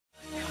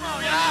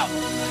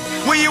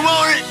When you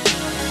want it,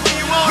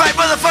 right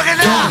motherfucker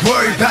now. Don't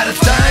worry about a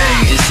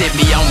thing. Just hit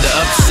me on the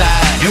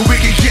upside. And we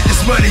can get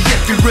this money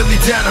if you really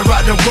down to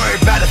ride. Don't worry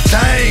about a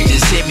thing.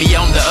 Just hit me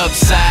on the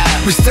upside.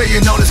 We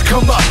staying on this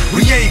come up.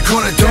 We ain't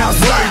gonna down.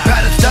 Don't worry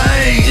about a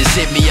thing. Just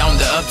hit me on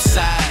the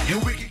upside.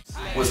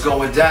 What's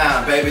going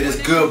down, baby?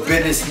 This Good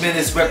Business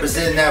Minutes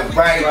representing that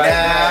right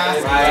now.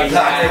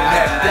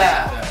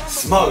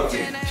 Smoking.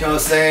 You know what I'm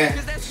saying?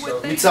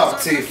 Let me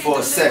talk to you for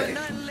a second.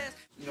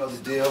 You know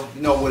the deal.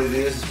 You know what it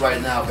is. It's right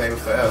now, baby,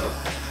 forever.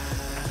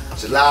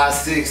 July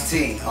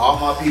 16th. All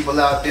my people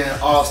out there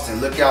in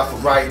Austin, look out for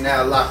Right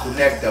Now La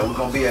Conecta. We're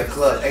gonna be at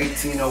Club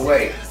 1808. You know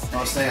what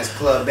I'm saying? It's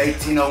Club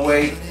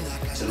 1808,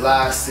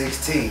 July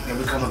 16th. And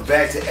we're coming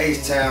back to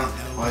H-Town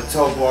on the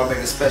Toe Bar,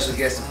 making a special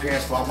guest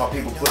appearance for all my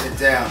people putting it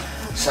down.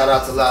 Shout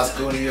out to Los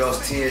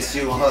Gunios,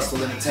 TSU, and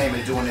Hustle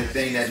Entertainment doing their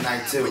thing that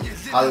night too.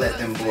 Holla at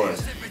them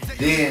boys.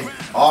 Then,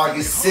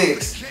 August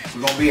 6th,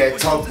 we're going to be at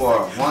Toe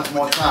Bar. One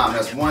more time.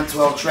 That's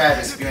 112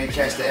 Travis, if you ain't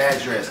catch the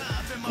address.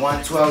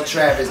 112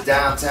 Travis,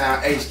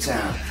 downtown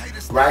H-Town.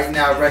 Right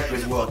Now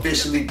Records will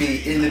officially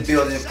be in the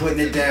building, putting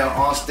it down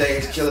on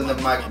stage, killing the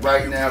mic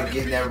right now,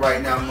 getting that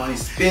right now money,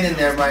 spending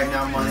that right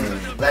now money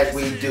like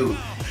we do.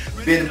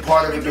 Been a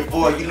part of it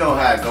before, you know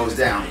how it goes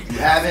down. If you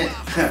haven't,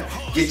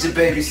 get your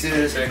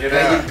babysitters,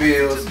 pay your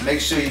bills, make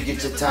sure you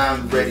get your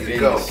time ready to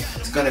go.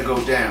 It's gonna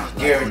go down,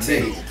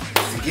 guaranteed.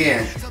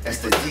 Again, that's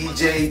the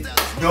DJ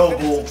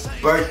Noble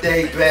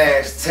Birthday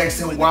Bash,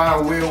 Texan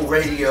Wild Wheel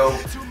Radio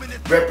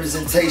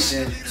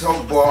representation,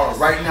 Toe Bar,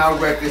 Right Now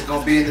Records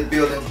gonna be in the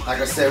building.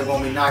 Like I said, we're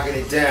gonna be knocking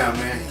it down,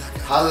 man.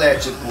 Holla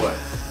at your boy.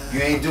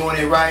 You ain't doing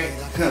it right,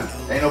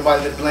 ain't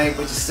nobody to blame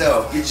but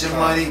yourself. Get your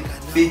money,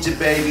 feed your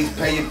babies,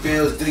 pay your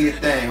bills, do your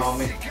thing,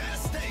 homie.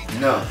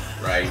 No.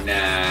 Right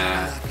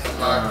now.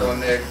 La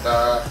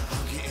Conecta.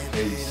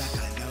 Peace.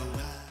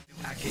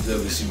 What's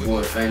up, it's your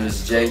boy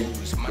Famous J,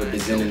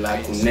 representing La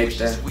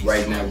Conecta,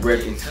 Right Now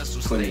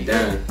Records, putting it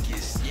down.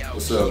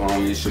 What's up,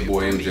 homie? It's your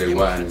boy MJ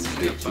White,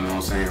 you know what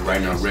I'm saying?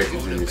 Right Now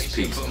Records in this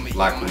piece.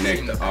 La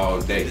Conecta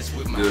all day.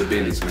 Good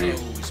business, man.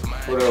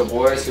 What up,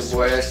 boy? It's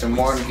your boy Ashton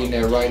Martin,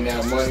 getting that Right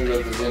Now money,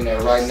 representing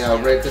that Right Now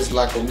Records,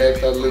 La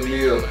Conecta, Lil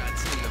Lil.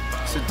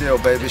 It's the deal,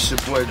 baby. It's your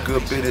boy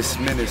Good Business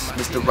Minutes,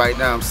 Mr. Right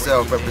Now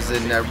himself,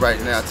 representing that right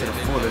now to the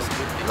fullest.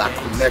 La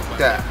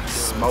Conecta,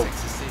 smoke.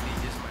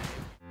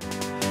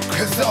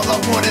 Cause all I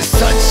want is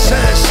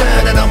sunshine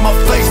shining on my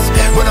face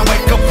when I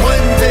wake up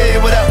one day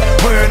without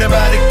worrying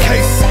about it.